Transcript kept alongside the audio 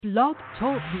Blog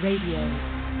Talk Radio.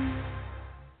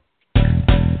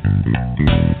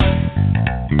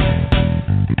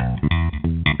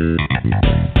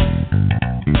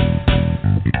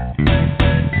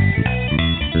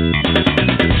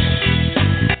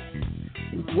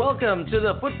 Welcome to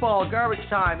the Football Garbage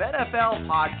Time NFL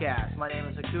podcast. My name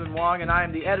is Wong, and I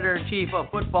am the editor-in-chief of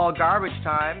Football Garbage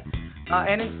Time.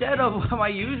 And instead of my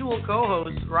usual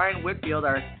co-host, Ryan Whitfield,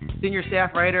 our senior staff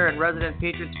writer and resident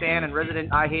Patriots fan and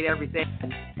resident I hate everything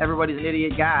and everybody's an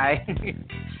idiot guy,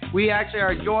 we actually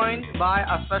are joined by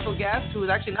a special guest who is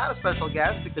actually not a special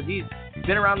guest because he's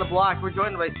been around the block. We're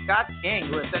joined by Scott King,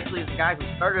 who essentially is the guy who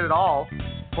started it all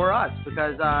for us,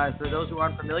 because for those who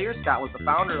aren't familiar, Scott was the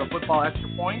founder of Football Extra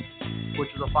Points, which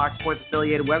was a Fox Sports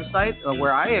affiliated website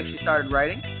where I actually started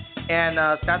writing. And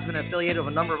Scott's been affiliated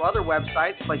with a number of other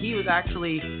websites, but he was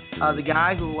actually the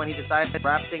guy who, when he decided to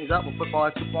wrap things up with Football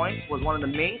Extra Points, was one of the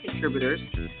main contributors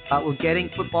with getting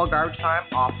Football Garbage Time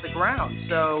off the ground.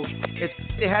 So it's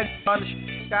great to have you on the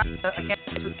show, Scott. I can't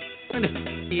wait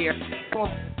to be here.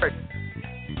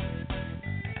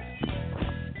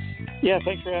 Yeah,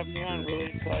 thanks for having me on.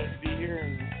 Really excited to be here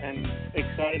and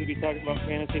excited to be talking about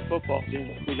fantasy football.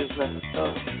 We just wrapped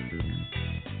up.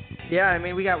 Yeah, I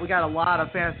mean, we got a lot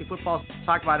of fantasy football to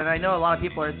talk about, and I know a lot of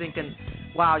people are thinking,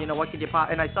 wow, you know, what could you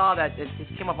pop? And I saw that it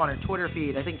came up on her Twitter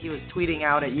feed. I think he was tweeting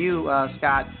out at you,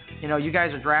 Scott, you know, you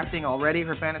guys are drafting already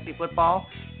for fantasy football.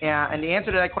 And the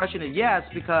answer to that question is yes,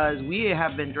 because we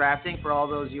have been drafting, for all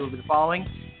those you have been following,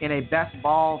 in a best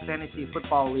ball fantasy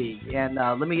football league. And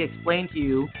let me explain to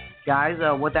you guys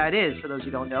what that is, for those who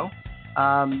don't know.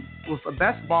 With a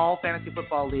best ball fantasy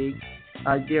football league,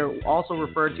 they're also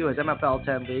referred to as MFL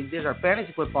 10 leagues. These are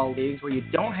fantasy football leagues where you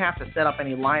don't have to set up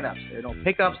any lineups. There are no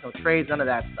pickups, no trades, none of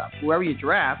that stuff. Whoever you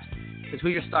draft is who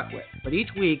you're stuck with. But each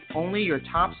week, only your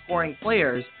top scoring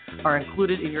players are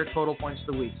included in your total points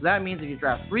of the week. So that means if you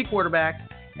draft 3 quarterbacks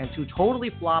and 2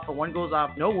 totally flop and 1 goes off,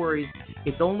 no worries.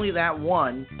 It's only that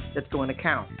one that's going to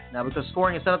count. Now, because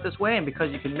scoring is set up this way, and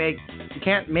because you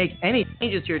can't make any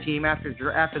changes to your team after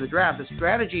the draft, the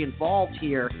strategy involved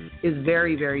here is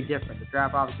very, very different. The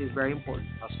draft obviously is very important.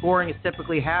 Scoring is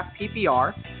typically half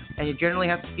PPR, and you generally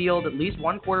have to field at least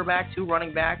 1 quarterback, 2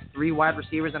 running backs, 3 wide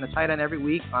receivers, and a tight end every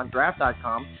week on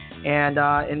Draft.com,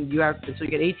 and you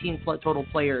get 18 total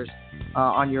players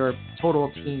on your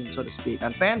total team, so to speak.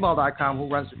 On Fanball.com, who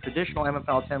runs the traditional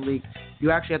MFL 10 league, you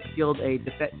actually have to field a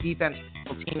defense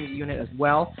teams unit as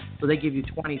well, so they give you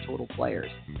 20 total players.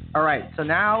 All right, so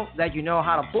now that you know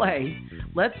how to play,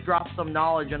 let's drop some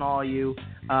knowledge on all you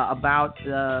about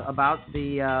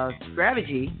the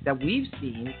strategy that we've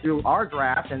seen through our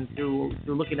draft and through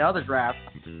looking at other drafts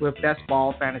with best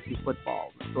ball fantasy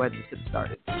football. Let's go ahead and get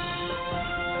started.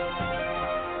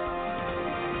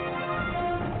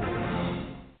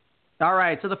 All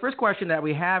right, so the first question that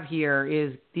we have here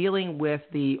is dealing with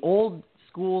the old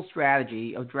school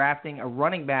strategy of drafting a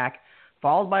running back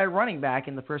followed by a running back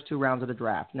in the first 2 rounds of the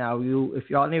draft. Now, if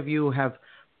any of you have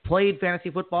played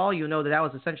fantasy football, you know that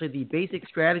was essentially the basic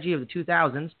strategy of the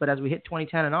 2000s, but as we hit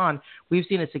 2010 and on, we've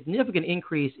seen a significant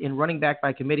increase in running back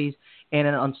by committees and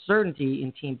an uncertainty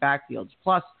in team backfields.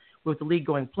 Plus, with the league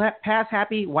going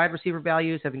pass-happy, wide receiver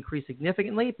values have increased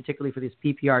significantly, particularly for these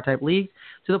PPR-type leagues,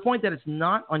 to the point that it's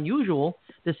not unusual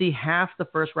to see half the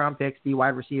first-round picks be wide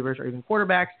receivers or even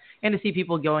quarterbacks, and to see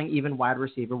people going even wide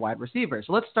receiver.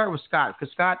 So let's start with Scott,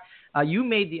 because, Scott, you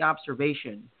made the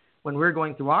observation when we were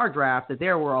going through our draft that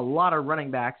there were a lot of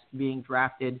running backs being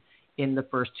drafted in the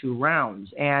first 2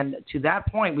 rounds. And to that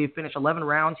point, we've finished 11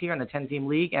 rounds here in the 10-team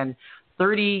league, and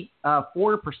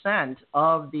 34%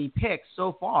 of the picks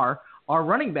so far are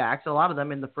running backs, a lot of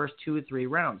them in the first 2 or 3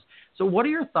 rounds. So what are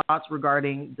your thoughts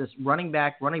regarding this running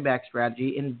back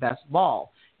strategy in best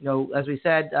ball? You know, as we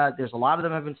said, there's a lot of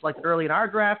them have been selected early in our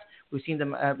draft. We've seen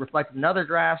them reflected in other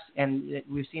drafts, and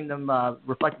we've seen them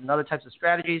reflected in other types of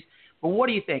strategies. But what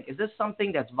do you think? Is this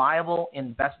something that's viable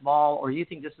in best ball, or do you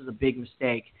think this is a big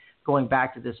mistake going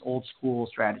back to this old school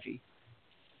strategy?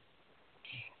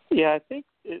 Yeah, I think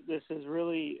this is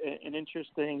really an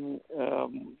interesting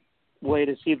way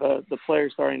to see the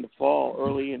players starting to fall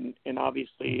early in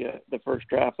obviously the first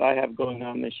draft I have going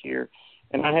on this year.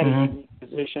 And I had a unique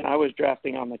position. I was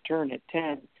drafting on the turn at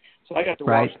 10, so I got to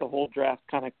watch the whole draft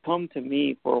kind of come to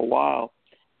me for a while.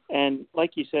 And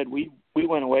like you said, we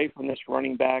went away from this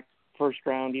running back first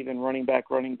round, even running back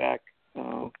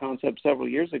concept several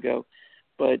years ago.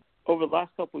 But over the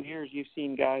last couple of years, you've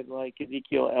seen guys like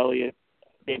Ezekiel Elliott,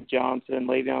 Dave Johnson,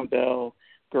 Le'Veon Bell,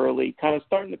 Gurley kind of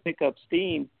starting to pick up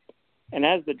steam. And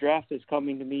as the draft is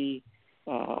coming to me,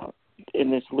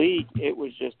 in this league, it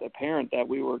was just apparent that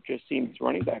we were just seeing these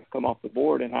running backs come off the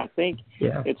board. And I think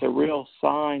it's a real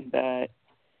sign that,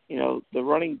 the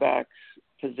running backs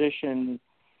position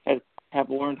have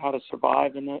learned how to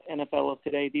survive in the NFL of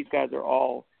today. These guys are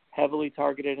all heavily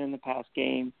targeted in the pass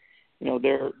game.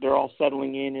 They're all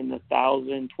settling in the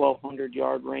 1,000, 1,200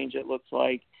 yard range, it looks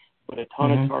like, with a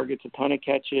ton of targets, a ton of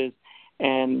catches,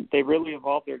 and they really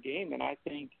evolved their game. And I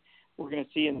think we're going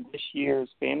to see in this year's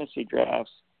fantasy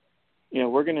drafts,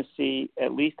 we're going to see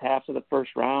at least half of the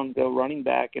first round go running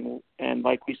back, and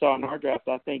like we saw in our draft,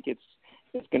 I think it's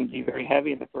going to be very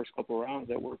heavy in the first couple of rounds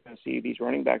that we're going to see these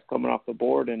running backs coming off the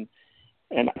board. And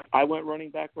I went running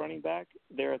back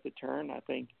there at the turn. I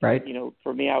think,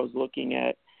 for me, I was looking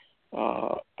at,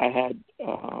 I had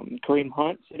Kareem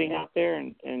Hunt sitting out there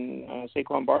and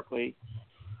Saquon Barkley.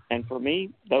 And for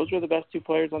me, those were the best two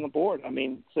players on the board. I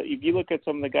mean, so if you look at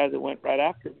some of the guys that went right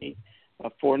after me,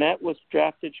 Fournette was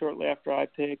drafted shortly after I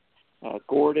picked,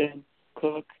 Gordon,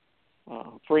 Cook,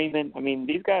 Freeman. I mean,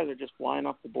 these guys are just flying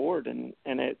off the board, and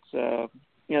it's,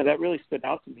 that really stood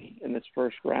out to me in this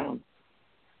first round.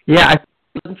 Yeah,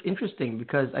 it's interesting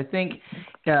because I think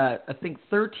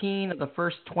 13 of the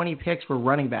first 20 picks were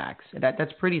running backs.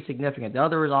 That's pretty significant. The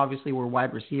others obviously were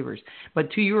wide receivers.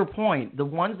 But to your point, the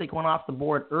ones that went off the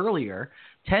board earlier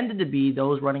tended to be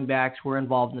those running backs who were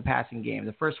involved in the passing game.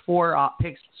 The first four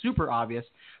picks, super obvious: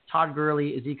 Todd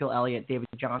Gurley, Ezekiel Elliott, David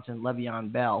Johnson,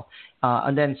 Le'Veon Bell.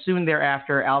 And then soon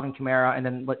thereafter, Alvin Kamara, and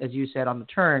then, as you said, on the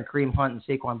turn, Kareem Hunt and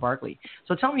Saquon Barkley.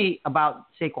 So tell me about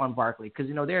Saquon Barkley,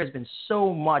 because, there has been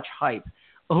so much hype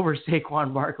over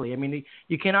Saquon Barkley. I mean,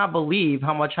 you cannot believe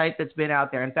how much hype that's been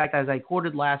out there. In fact, as I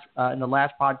quoted in the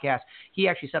last podcast, he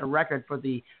actually set a record for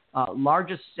the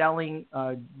largest selling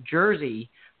jersey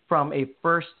from a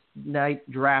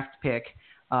first-night draft pick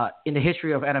in the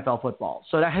history of NFL football.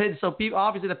 So people,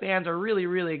 obviously the fans are really,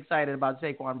 really excited about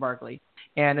Saquon Barkley.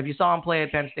 And if you saw him play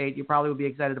at Penn State, you probably would be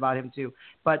excited about him too.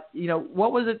 But,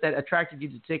 what was it that attracted you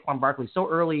to Saquon Barkley so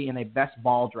early in a best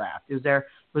ball draft?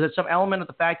 Was it some element of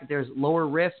the fact that there's lower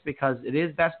risk because it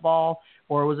is best ball,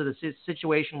 or was it a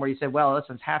situation where you said, well,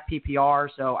 listen, it's half PPR,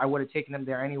 so I would have taken him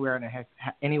there anyway in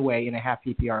a half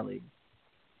PPR league?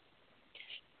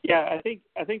 Yeah, I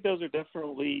think those are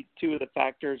definitely two of the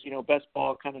factors. Best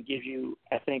ball kind of gives you,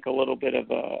 I think, a little bit of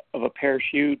a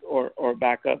parachute or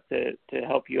backup to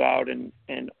help you out. And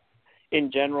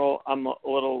in general, I'm a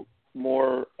little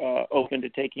more open to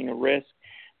taking a risk.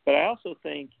 But I also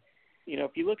think,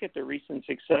 if you look at the recent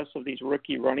success of these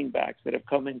rookie running backs that have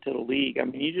come into the league, I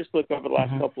mean, you just look over the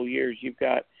last couple of years. You've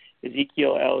got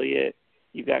Ezekiel Elliott,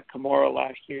 you've got Kamara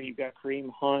last year, you've got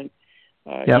Kareem Hunt.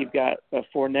 You've got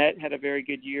Fournette had a very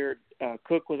good year.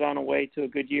 Cook was on a way to a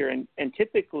good year. And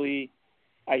typically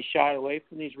I shy away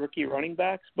from these rookie running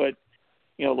backs. But,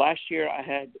 last year I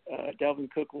had Delvin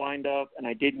Cook lined up and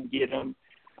I didn't get him.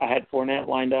 I had Fournette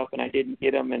lined up and I didn't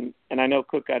get him. And I know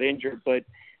Cook got injured. But,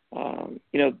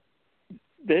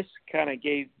 this kind of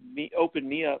opened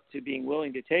me up to being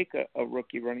willing to take a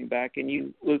rookie running back. And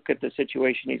you look at the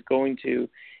situation he's going to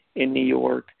in New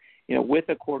York, with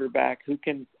a quarterback who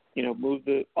can, move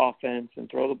the offense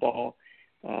and throw the ball.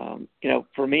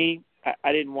 For me,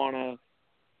 I didn't want to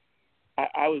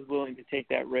 – I was willing to take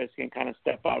that risk and kind of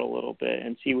step out a little bit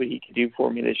and see what he could do for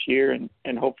me this year.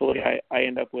 And hopefully I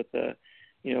end up with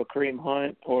Kareem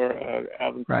Hunt or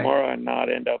Alvin Kamara and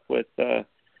not end up with,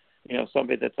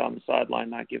 somebody that's on the sideline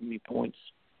not giving me points.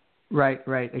 Right,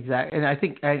 exactly. And I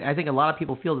think a lot of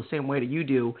people feel the same way that you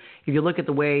do. If you look at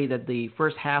the way that the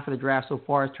first half of the draft so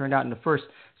far has turned out, in the first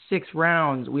 6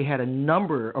 rounds, we had a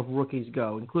number of rookies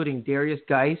go, including Darius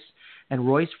Geis and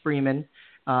Royce Freeman,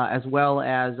 as well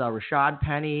as Rashad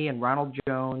Penny and Ronald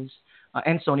Jones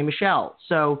and Sony Michel.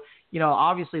 So,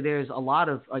 obviously there's a lot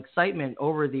of excitement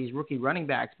over these rookie running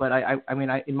backs. But I mean,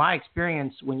 in my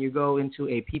experience, when you go into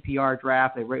a PPR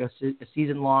draft, a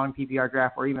season-long PPR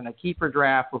draft, or even a keeper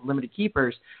draft with limited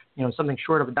keepers, something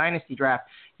short of a dynasty draft,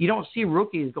 you don't see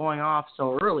rookies going off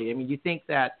so early. I mean, you think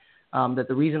that that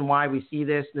the reason why we see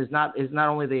this is not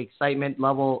only the excitement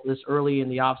level this early in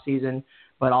the off season,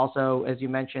 but also, as you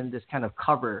mentioned, this kind of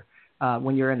cover.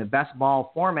 When you're in the best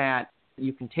ball format,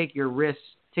 you can take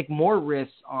more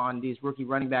risks on these rookie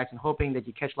running backs and hoping that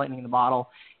you catch lightning in the bottle,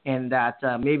 and that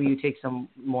maybe you take some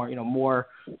more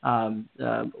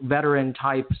veteran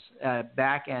types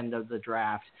back end of the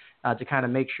draft to kind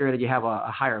of make sure that you have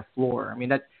a higher floor. I mean,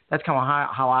 that's kind of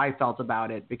how I felt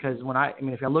about it, because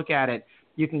if I look at it,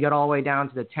 you can get all the way down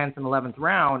to the 10th and 11th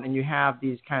round, and you have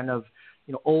these kind of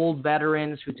old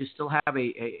veterans who do still have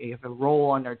a role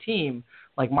on their team,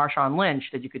 like Marshawn Lynch,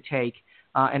 that you could take,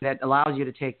 and that allows you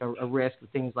to take a risk with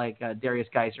things like Darius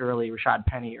Geis early, Rashad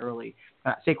Penny early.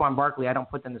 Saquon Barkley, I don't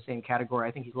put them in the same category.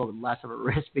 I think he's a little bit less of a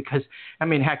risk because,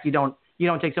 heck, you don't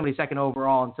take somebody second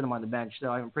overall and sit him on the bench. So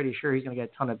I'm pretty sure he's going to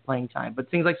get a ton of playing time.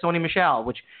 But things like Sony Michel,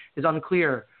 which is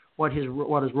unclear what his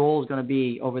role is going to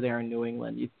be over there in New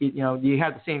England. Do you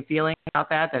have the same feeling about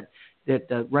that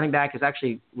the running back is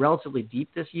actually relatively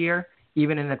deep this year,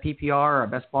 even in the PPR or a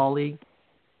best ball league?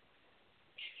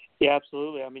 Yeah,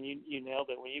 absolutely. I mean, you nailed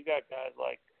it. When you've got guys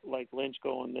like Lynch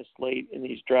going this late in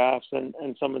these drafts, and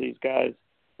some of these guys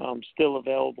still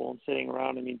available and sitting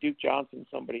around. I mean, Duke Johnson,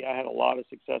 somebody I had a lot of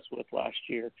success with last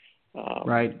year,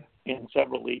 right? In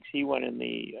several leagues. He went in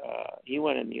the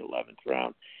 11th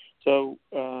round. So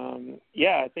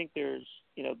I think there's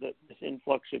this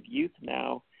influx of youth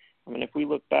now. I mean, if we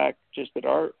look back just at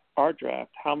our draft,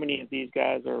 how many of these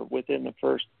guys are within the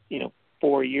first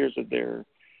 4 years of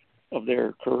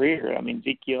their career? I mean,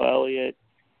 Ezekiel Elliott,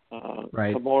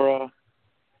 right. Kamara,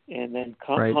 and then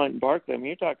right. Hunt and Barkley. I mean,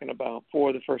 you're talking about 4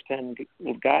 of the first 10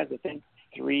 guys, I think,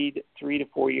 3 to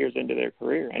 4 years into their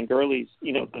career. And Gurley's,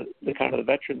 the kind of the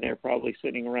veteran there, probably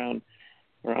sitting around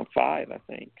 5, I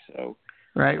think. So.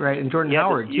 Right. And Jordan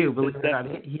Howard too. Believe it or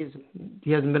not,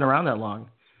 he hasn't been around that long.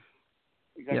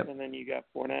 Exactly. Yep. And then you got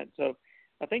Fournette. So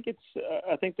I think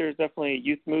there's definitely a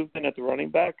youth movement at the running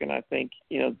back, and I think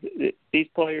these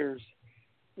players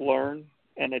learn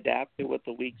and adapt to what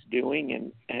the league's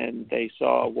doing, and they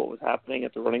saw what was happening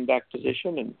at the running back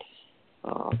position, and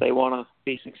they want to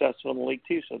be successful in the league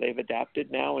too. So they've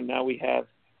adapted now, and now we have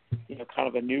kind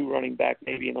of a new running back,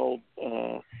 maybe an old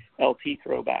LT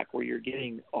throwback where you're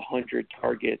getting 100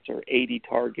 targets or 80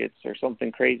 targets or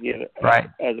something crazy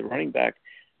as a running back,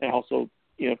 and also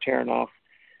tearing off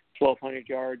 1,200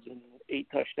 yards and 8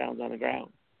 touchdowns on the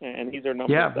ground. And these are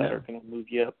numbers that are going to move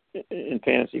you up in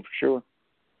fantasy for sure.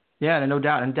 Yeah, no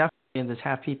doubt. And definitely in this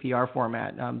half PPR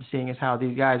format, seeing as how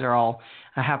these guys are all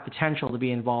have potential to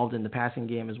be involved in the passing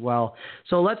game as well.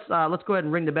 So let's go ahead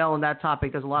and ring the bell on that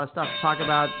topic. There's a lot of stuff to talk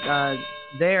about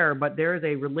there, but there is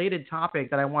a related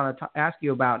topic that I want to ask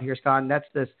you about here, Scott, and that's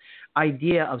this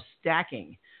idea of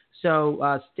stacking.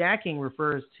 So stacking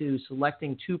refers to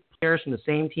selecting 2 players from the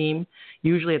same team,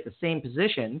 usually at the same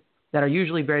position, that are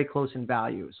usually very close in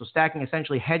value. So stacking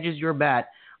essentially hedges your bet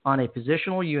on a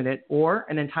positional unit or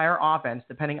an entire offense,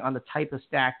 depending on the type of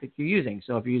stack that you're using.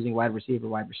 So if you're using wide receiver,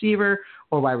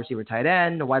 or wide receiver tight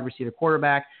end, or wide receiver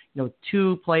quarterback,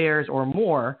 2 players or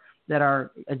more that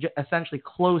are essentially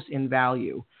close in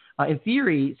value. In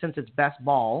theory, since it's best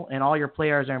ball and all your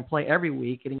players are in play every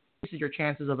week, it increases your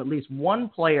chances of at least one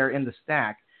player in the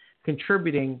stack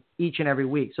contributing each and every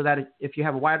week. So that if you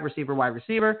have a wide receiver,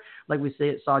 like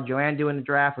we saw Joanne do in the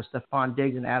draft with Stephon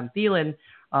Diggs and Adam Thielen,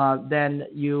 then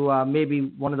you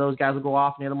maybe one of those guys will go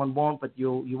off and the other one won't, but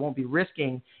you won't be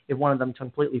risking if one of them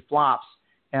completely flops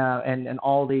and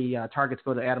all the targets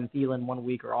go to Adam Thielen one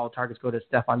week or all the targets go to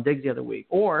Stephon Diggs the other week.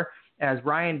 Or, as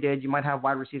Ryan did, you might have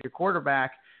wide receiver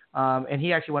quarterback, and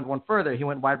he actually went one further. He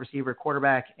went wide receiver,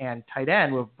 quarterback, and tight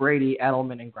end with Brady,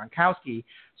 Edelman, and Gronkowski.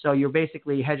 So you're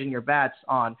basically hedging your bets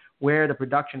on where the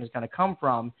production is going to come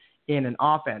from in an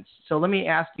offense. So let me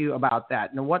ask you about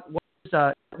that. Now, what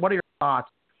are your thoughts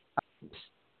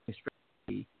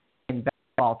in best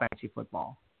ball fantasy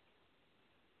football?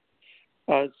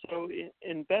 So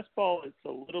in best ball, it's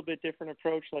a little bit different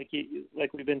approach, like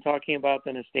we've been talking about,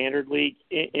 than a standard league.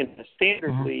 In a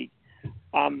standard league,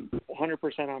 I'm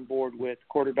 100% on board with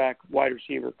quarterback, wide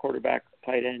receiver, quarterback,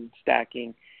 tight end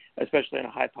stacking, especially in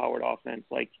a high-powered offense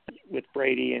like with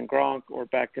Brady and Gronk, or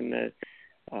back in the,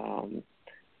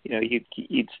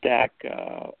 you'd stack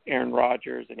Aaron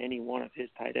Rodgers and any one of his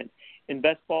tight ends. In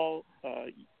best ball,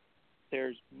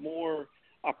 there's more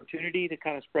opportunity to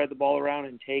kind of spread the ball around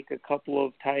and take a couple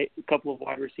of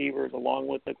wide receivers along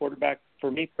with the quarterback.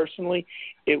 For me personally,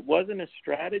 it wasn't a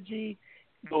strategy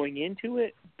going into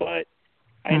it, but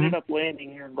I ended up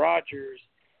landing Aaron Rodgers,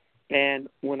 and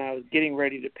when I was getting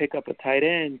ready to pick up a tight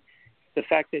end, the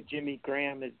fact that Jimmy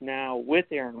Graham is now with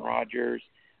Aaron Rodgers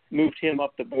moved him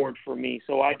up the board for me.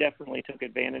 So I definitely took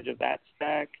advantage of that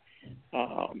stack.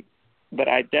 But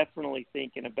I definitely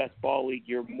think in a best ball league,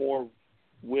 you're more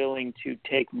willing to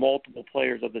take multiple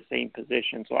players of the same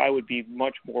position. So I would be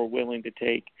much more willing to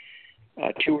take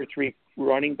 2 or 3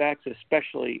 running backs,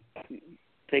 especially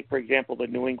take, for example, the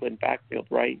New England backfield,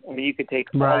 right? I mean, you could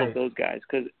take all of those guys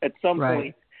because at some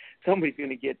point somebody's going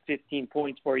to get 15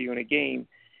 points for you in a game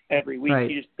every week.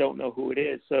 You just don't know who it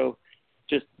is. So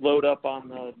just load up on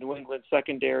the New England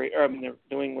secondary, the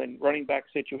New England running back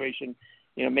situation.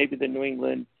 Maybe the New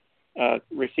England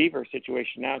receiver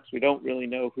situation now, because we don't really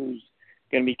know who's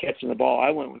going to be catching the ball. I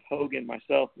went with Hogan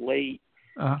myself late,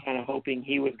 kind of hoping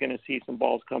he was going to see some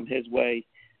balls come his way.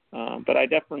 But I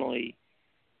definitely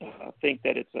think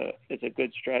that it's a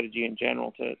good strategy in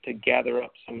general to gather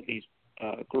up some of these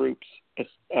groups,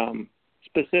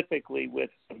 specifically with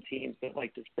some teams that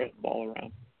like to spread the ball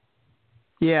around.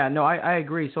 Yeah, no, I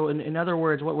agree. So in other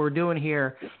words, what we're doing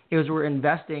here is we're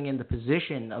investing in the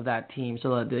position of that team.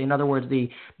 So in other words, the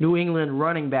New England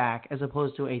running back as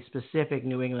opposed to a specific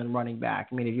New England running back.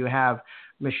 I mean, if you have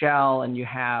Michelle and you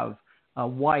have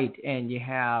White and you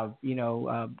have,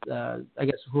 I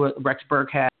guess who Rex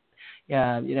Burkhead.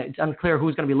 It's unclear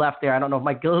who's going to be left there. I don't know if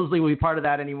Mike Gillisley will be part of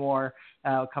that anymore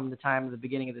come the time of the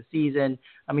beginning of the season.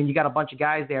 I mean, you got a bunch of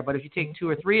guys there, but if you take 2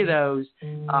 or 3 of those,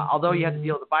 although you have to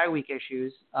deal with the bye week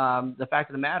issues, the fact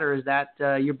of the matter is that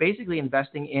you're basically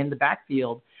investing in the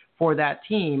backfield for that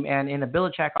team. And in a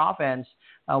Belichick offense,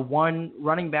 one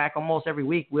running back almost every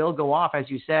week will go off, as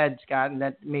you said, Scott, and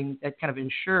that kind of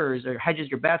ensures or hedges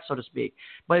your bets, so to speak.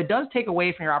 But it does take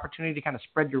away from your opportunity to kind of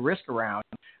spread your risk around.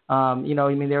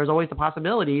 There's always the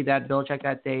possibility that Belichick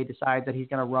that day decides that he's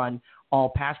going to run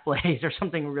all pass plays or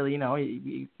something really,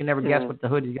 you can never guess what the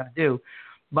hood is going to do.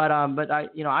 But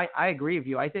I agree with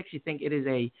you. I actually think it is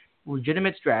a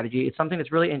legitimate strategy. It's something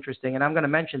that's really interesting. And I'm going to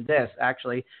mention this,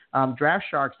 actually.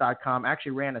 DraftSharks.com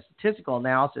actually ran a statistical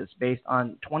analysis based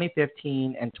on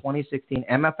 2015 and 2016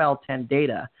 MFL 10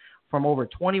 data from over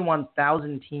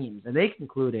 21,000 teams. And they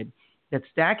concluded that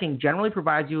stacking generally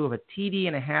provides you with a TD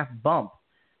and a half bump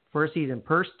per season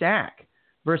per stack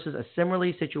versus a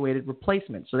similarly situated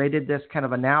replacement. So they did this kind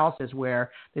of analysis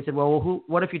where they said, well,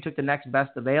 what if you took the next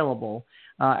best available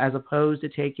as opposed to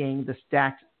taking the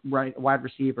stacked wide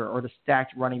receiver or the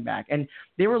stacked running back? And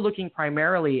they were looking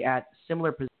primarily at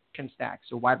similar position stacks.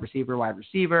 So wide receiver,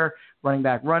 running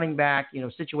back,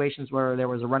 situations where there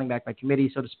was a running back by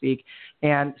committee, so to speak,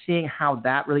 and seeing how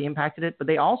that really impacted it. But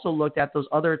they also looked at those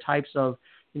other types of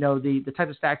the type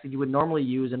of stacks that you would normally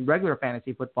use in regular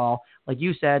fantasy football. Like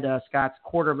you said, Scott's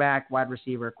quarterback, wide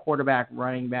receiver, quarterback,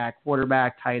 running back,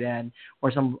 quarterback, tight end,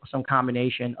 or some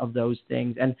combination of those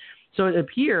things. And so it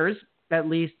appears, at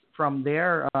least from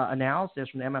their analysis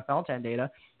from the MFL 10 data,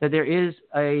 that there is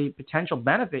a potential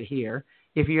benefit here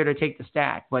if you're to take the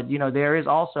stack. But, there is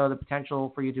also the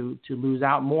potential for you to lose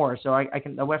out more. So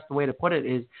the way to put it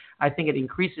is I think it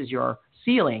increases your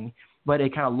ceiling, but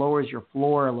it kind of lowers your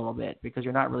floor a little bit because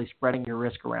you're not really spreading your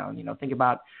risk around. Think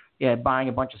about buying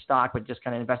a bunch of stock, but just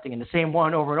kind of investing in the same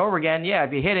one over and over again. Yeah,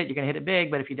 if you hit it, you're going to hit it big,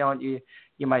 but if you don't, you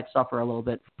might suffer a little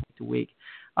bit from week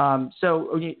to week.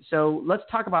 So let's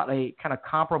talk about a kind of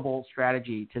comparable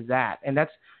strategy to that, and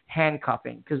that's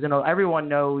handcuffing. Because everyone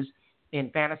knows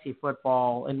in fantasy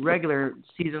football, in regular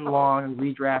season-long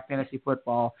redraft fantasy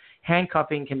football,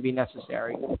 handcuffing can be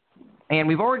necessary. And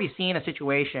we've already seen a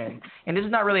situation, and this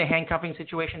is not really a handcuffing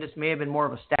situation. This may have been more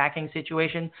of a stacking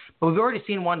situation, but we've already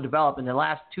seen one develop in the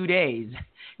last 2 days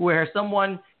where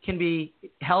someone can be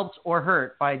helped or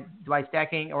hurt by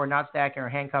stacking or not stacking or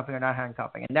handcuffing or not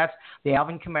handcuffing. And that's the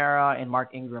Alvin Kamara and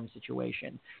Mark Ingram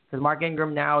situation. Because Mark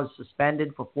Ingram now is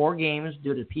suspended for 4 games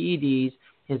due to PEDs.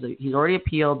 He's already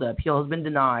appealed. The appeal has been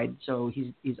denied, so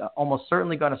he's almost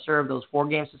certainly going to serve those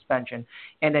 4-game suspension.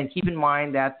 And then keep in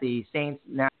mind that the Saints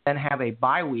now then have a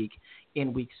bye week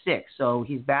in week 6. So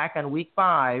he's back on week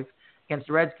 5 against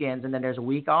the Redskins, and then there's a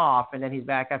week off, and then he's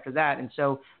back after that. And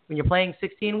so when you're playing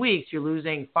 16 weeks, you're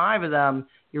losing 5 of them.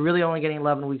 You're really only getting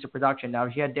 11 weeks of production. Now,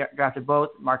 if you had drafted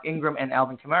both Mark Ingram and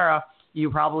Alvin Kamara, you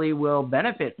probably will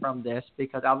benefit from this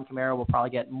because Alvin Kamara will probably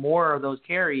get more of those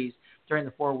carries during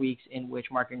the 4 weeks in which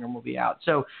Mark Ingram will be out.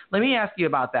 So let me ask you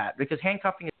about that, because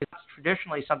handcuffing is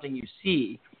traditionally something you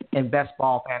see in best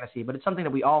ball fantasy, but it's something that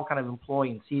we all kind of employ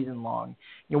in season long.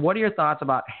 What are your thoughts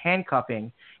about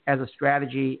handcuffing as a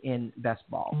strategy in best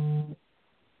ball?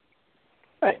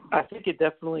 I think it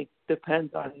definitely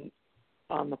depends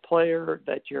on the player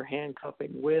that you're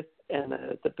handcuffing with and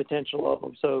the potential of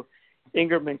them. So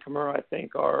Ingram and Kamara, I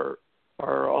think, are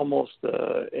almost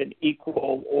an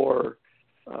equal or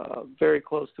very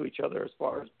close to each other as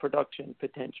far as production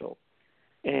potential.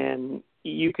 And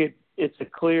it's a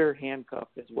clear handcuff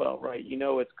as well, right?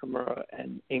 It's Kamara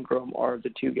and Ingram are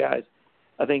the 2 guys.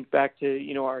 I think back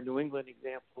to, our New England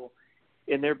example,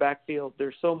 in their backfield,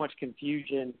 there's so much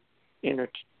confusion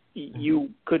you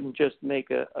couldn't just make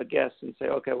a guess and say,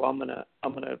 okay, well, I'm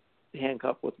gonna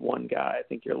handcuff with one guy. I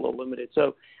think you're a little limited.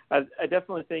 So I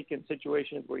definitely think in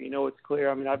situations where it's clear.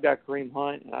 I mean, I've got Kareem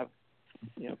Hunt, and I've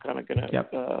kind of going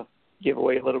to give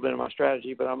away a little bit of my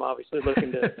strategy, but I'm obviously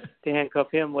looking to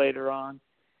handcuff him later on.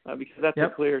 because that's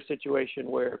a clear situation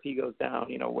where if he goes down,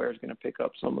 Ware's going to pick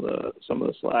up some of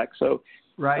the slack. So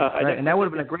right, and that would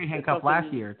have been a great handcuff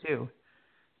last year too.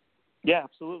 Yeah,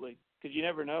 absolutely, because you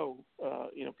never know.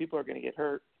 People are going to get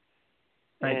hurt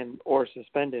or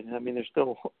suspended. I mean, there's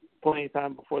still plenty of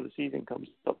time before the season comes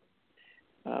up.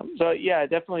 I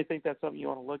definitely think that's something you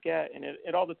want to look at, and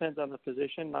it all depends on the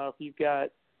position. Now, if you've got,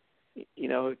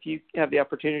 if you have the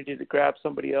opportunity to grab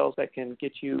somebody else that can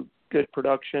get you good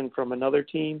production from another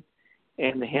team,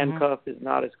 and the handcuff is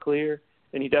not as clear,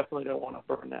 then you definitely don't want to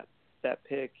burn that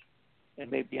pick and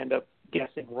maybe end up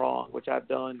guessing wrong, which I've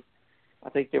done. I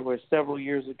think there was several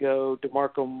years ago,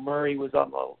 DeMarco Murray was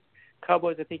on the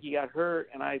Cowboys. I think he got hurt,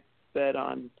 and I bet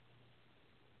on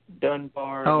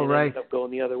Dunbar and ended up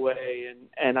going the other way,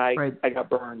 and I got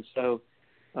burned. So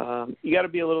you got to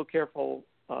be a little careful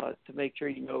to make sure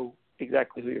you know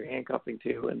exactly who you're handcuffing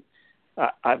to. And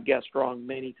I've guessed wrong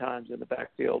many times in the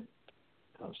backfield.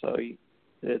 So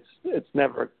it's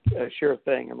never a sure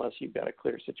thing unless you've got a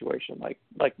clear situation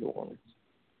like New Orleans.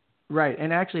 Right,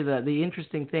 and actually the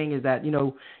interesting thing is that,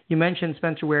 you mentioned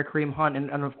Spencer Ware, Kareem Hunt,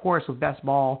 and of course with best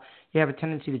ball, you have a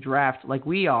tendency to draft like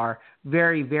we are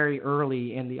very, very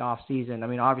early in the off season. I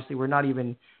mean, obviously we're not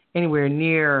even anywhere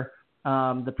near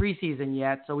the preseason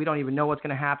yet, so we don't even know what's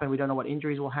going to happen. We don't know what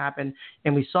injuries will happen,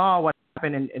 and we saw what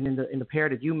happened in the pair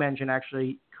that you mentioned,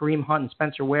 actually, Kareem Hunt and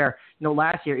Spencer Ware.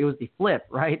 Last year it was the flip,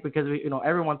 right? Because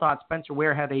everyone thought Spencer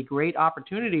Ware had a great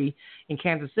opportunity in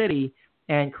Kansas City.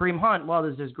 And Kareem Hunt, well,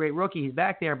 there's this great rookie. He's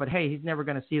back there, but, hey, he's never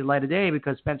going to see the light of day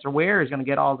because Spencer Ware is going to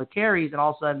get all the carries, and all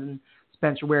of a sudden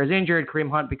Spencer Ware is injured. Kareem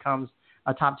Hunt becomes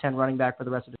a top 10 running back for the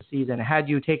rest of the season. Had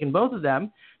you taken both of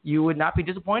them, you would not be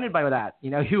disappointed by that.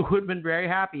 You would have been very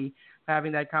happy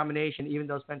having that combination, even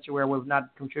though Spencer Ware would have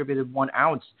not contributed 1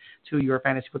 ounce to your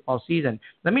fantasy football season.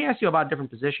 Let me ask you about a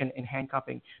different position in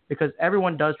handcuffing, because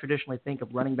everyone does traditionally think of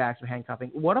running backs and handcuffing.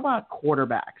 What about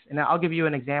quarterbacks? And I'll give you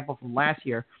an example from last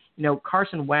year.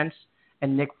 Carson Wentz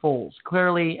and Nick Foles.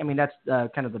 Clearly, I mean, that's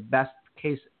kind of the best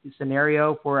case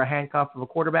scenario for a handcuff of a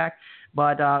quarterback.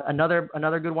 But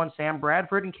another good one, Sam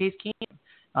Bradford and Case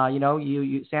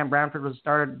Keenum. Sam Bradford was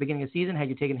started at the beginning of the season. Had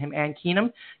you taken him and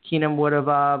Keenum would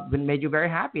have made you very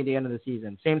happy at the end of the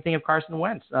season. Same thing of Carson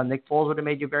Wentz. Nick Foles would have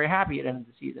made you very happy at the end of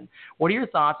the season. What are your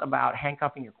thoughts about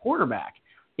handcuffing your quarterback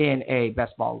in a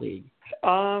best ball league?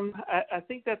 I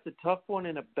think that's a tough one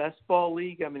in a best ball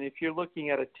league. I mean, if you're looking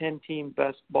at a 10-team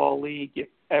best ball league, if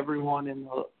everyone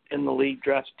in the league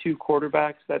drafts 2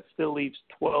 quarterbacks, that still leaves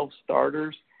 12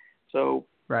 starters. So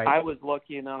I was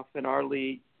lucky enough in our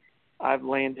league, I've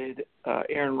landed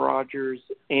Aaron Rodgers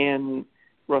and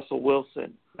Russell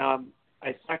Wilson. Now,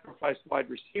 I sacrificed wide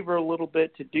receiver a little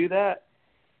bit to do that,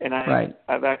 and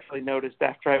I've actually noticed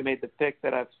after I made the pick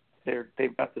that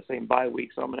they've got the same bye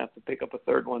week, so I'm going to have to pick up a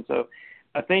third one. So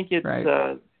I think it's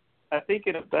I think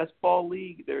in a best ball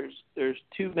league, there's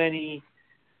too many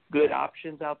good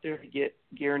options out there to get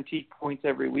guaranteed points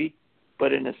every week.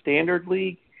 But in a standard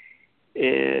league,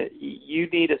 you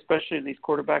need, especially these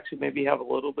quarterbacks who maybe have a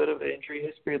little bit of injury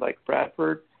history like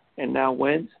Bradford and now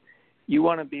Wentz, you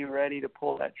want to be ready to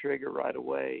pull that trigger right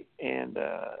away and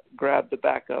grab the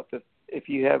backup if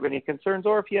you have any concerns,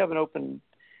 or if you have an open.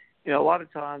 A lot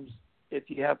of times, if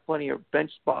you have plenty of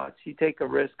bench spots, you take a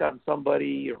risk on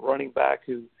somebody, a running back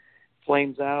who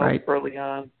flames out early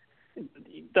on.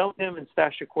 You dump him and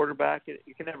stash your quarterback.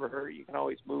 It can never hurt. You can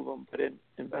always move them. But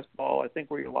in best ball, I think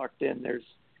where you're locked in,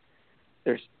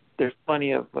 there's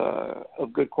plenty of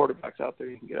good quarterbacks out there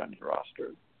you can get on your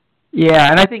roster.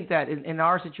 Yeah, and I think that in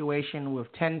our situation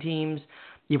with 10 teams,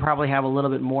 you probably have a little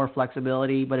bit more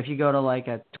flexibility. But if you go to like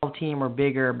a 12-team or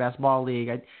bigger best ball league,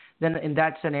 then in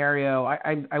that scenario,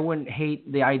 I wouldn't hate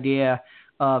the idea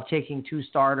of taking 2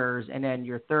 starters and then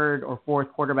your third or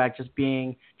fourth quarterback just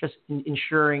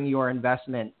ensuring your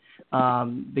investment,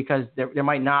 because there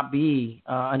might not be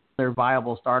another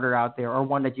viable starter out there or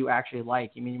one that you actually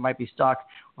like. I mean, you might be stuck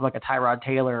with like a Tyrod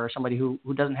Taylor or somebody who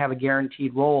doesn't have a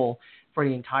guaranteed role for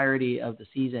the entirety of the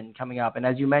season coming up. And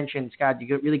as you mentioned, Scott,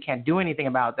 you really can't do anything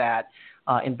about that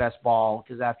in best ball,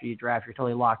 because after you draft, you're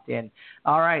totally locked in.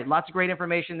 All right, lots of great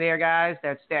information there, guys.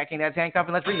 That's stacking, that's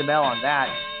handcuffing. Let's ring the bell on that.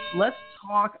 Let's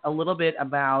talk a little bit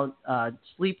about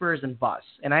sleepers and busts,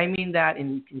 and I mean that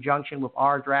in conjunction with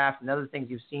our draft and other things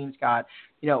you've seen, Scott.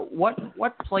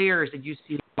 What players did you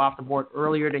see off the board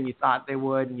earlier than you thought they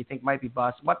would and you think might be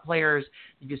busts? What players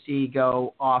did you see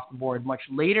go off the board much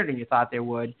later than you thought they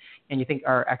would and you think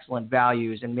are excellent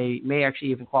values and may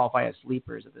actually even qualify as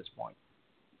sleepers at this point?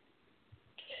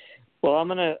 Well, I'm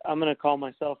gonna call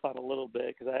myself out a little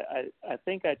bit because I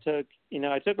think I took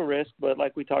a risk, but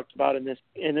like we talked about in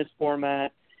this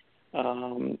format,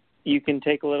 you can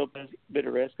take a little bit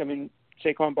of risk. I mean,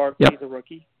 Saquon Barkley's a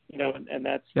rookie, and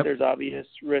that's there's obvious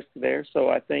risk there. So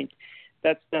I think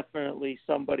that's definitely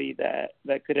somebody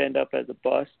that could end up as a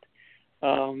bust.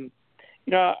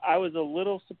 I was a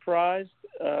little surprised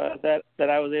that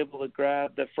I was able to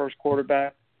grab the first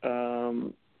quarterback.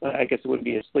 I guess it would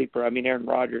be a sleeper. I mean, Aaron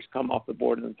Rodgers come off the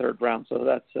board in the third round, so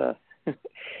that's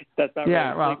that's not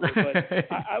really a sleeper.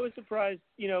 But I was surprised,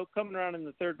 coming around in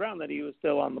the third round that he was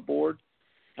still on the board.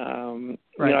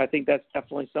 I think that's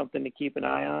definitely something to keep an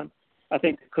eye on. I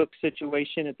think the Cook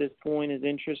situation at this point is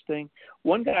interesting.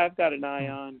 One guy I've got an eye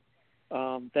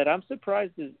on that I'm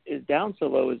surprised is down so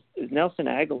low is Nelson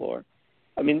Aguilar.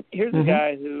 I mean, here's a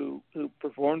guy who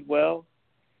performed well,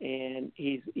 and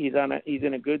he's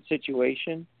in a good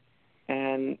situation.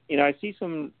 And I see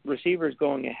some receivers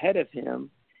going ahead of him,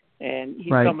 and he's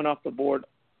coming off the board,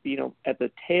 at the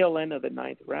tail end of the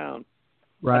ninth round.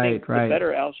 I think the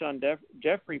better Alshon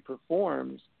Jeffrey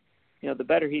performs, the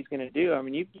better he's going to do. I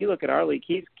mean, you look at our league;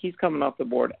 he's coming off the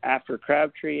board after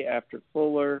Crabtree, after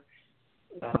Fuller,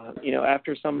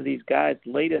 after some of these guys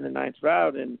late in the ninth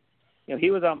round, and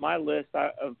he was on my list.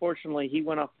 Unfortunately, he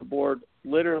went off the board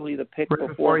literally the pick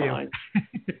before mine,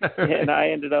 and I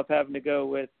ended up having to go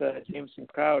with Jameson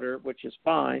Crowder, which is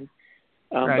fine.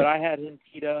 But I had him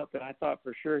teed up, and I thought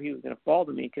for sure he was going to fall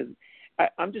to me because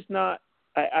I'm just not.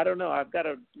 I don't know. I've got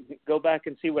to go back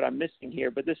and see what I'm missing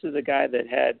here. But this is a guy that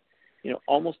had,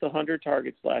 almost 100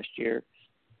 targets last year,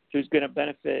 who's going to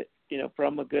benefit,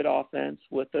 from a good offense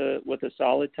with a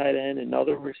solid tight end,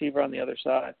 another receiver on the other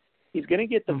side. He's going to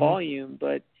get the volume,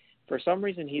 but for some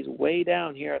reason he's way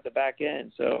down here at the back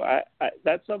end. So I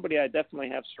that's somebody I definitely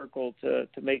have circled to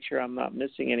make sure I'm not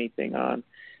missing anything on.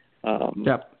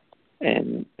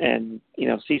 And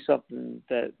see something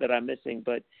that I'm missing,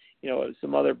 but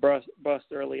some other bust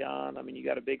early on. I mean, you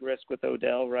got a big risk with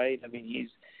Odell, right? I mean, he's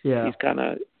kind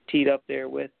of teed up there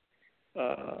with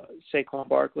Saquon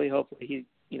Barkley. Hopefully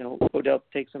Odell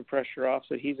takes some pressure off,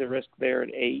 so he's a risk there at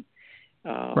 8.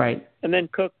 And then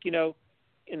Cook,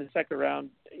 in the second round,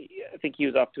 I think he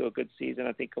was off to a good season.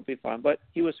 I think he'll be fine, but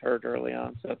he was hurt early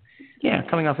on. So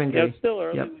coming off injury. It's still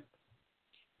early.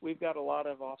 We've got a lot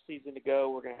of off season to go.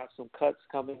 We're going to have some cuts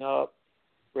coming up.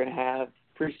 We're going to have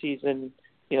preseason,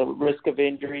 risk of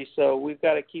injury. So we've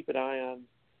got to keep an eye on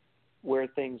where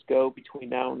things go between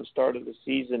now and the start of the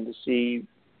season to see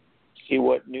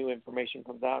what new information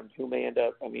comes out and who may end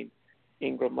up. I mean,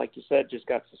 Ingram, like you said, just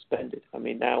got suspended. I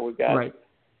mean, now we've got,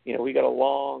 we got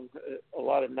a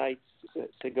lot of nights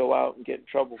to go out and get in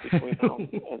trouble between now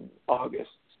and August.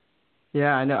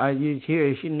 Yeah, I know.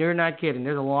 You're not kidding.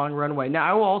 There's a long runway. Now,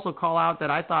 I will also call out that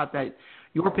I thought that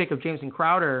your pick of Jameson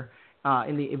Crowder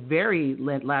in the very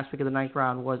last pick of the ninth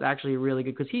round was actually really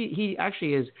good because he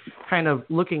actually is kind of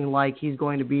looking like he's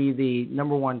going to be the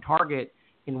number one target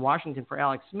in Washington for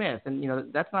Alex Smith.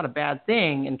 And, that's not a bad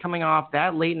thing. And coming off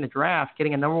that late in the draft,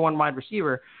 getting a number one wide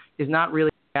receiver is not really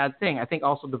a bad thing. I think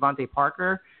also Devontae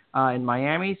Parker in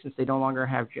Miami, since they no longer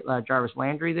have Jarvis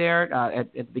Landry there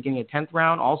at the beginning of 10th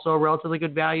round, also a relatively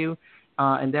good value.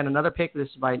 And then another pick, this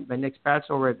is by Nick Spatz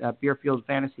over at Beerfield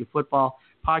Fantasy Football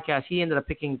Podcast. He ended up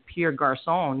picking Pierre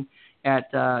Garçon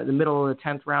at the middle of the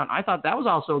 10th round. I thought that was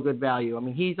also a good value. I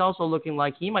mean, he's also looking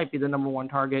like he might be the number one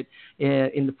target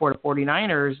for the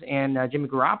 49ers and Jimmy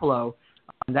Garoppolo.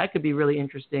 That could be really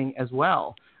interesting as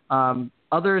well.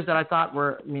 Others that I thought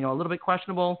were, a little bit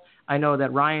questionable. I know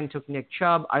that Ryan took Nick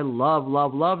Chubb. I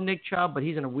love Nick Chubb, but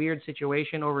he's in a weird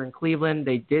situation over in Cleveland.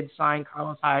 They did sign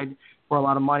Carlos Hyde for a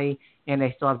lot of money, and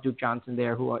they still have Duke Johnson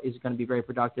there, who is going to be very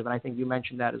productive, and I think you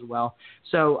mentioned that as well.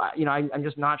 So, I'm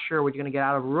just not sure what you're going to get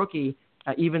out of a rookie,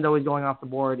 even though he's going off the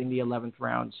board in the 11th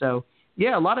round. So,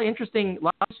 yeah, a lot of interesting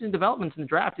developments in the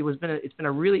draft. It's been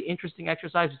a really interesting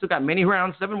exercise. We still got many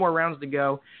rounds, 7 more rounds to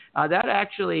go. That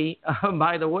actually,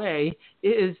 by the way,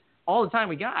 is all the time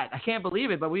we got. I can't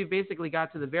believe it, but we basically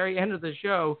got to the very end of the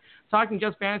show talking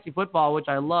just fantasy football, which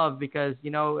I love because,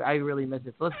 I really miss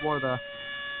it. So let's more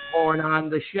on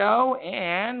the show,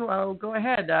 and go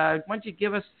ahead. Why don't you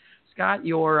give us, Scott,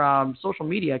 your social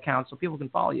media account so people can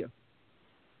follow you?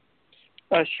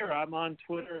 Sure. I'm on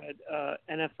Twitter at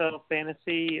NFL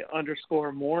Fantasy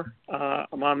 _more.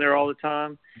 I'm on there all the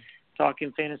time,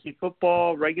 talking fantasy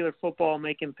football, regular football,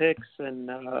 making picks, and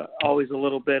always a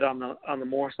little bit on the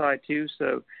more side too.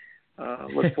 So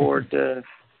look forward to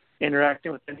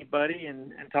interacting with anybody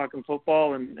and talking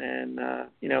football. And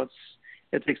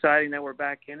it's exciting that we're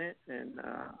back in it, and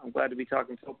I'm glad to be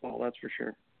talking football. That's for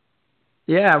sure.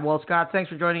 Yeah, well, Scott, thanks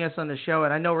for joining us on the show,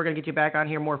 and I know we're going to get you back on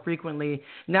here more frequently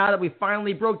now that we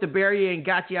finally broke the barrier and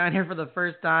got you on here for the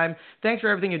first time. Thanks for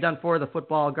everything you've done for the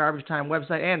Football Garbage Time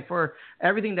website and for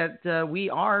everything that we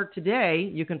are today.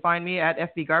 You can find me at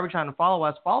FB Garbage Time and follow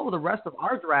us. Follow the rest of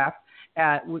our draft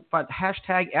at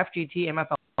hashtag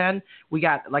FGTMFL10. We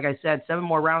got, like I said, 7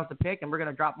 more rounds to pick, and we're going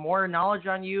to drop more knowledge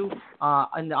on you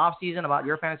in the offseason about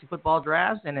your fantasy football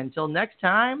drafts. And until next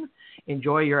time,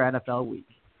 enjoy your NFL week.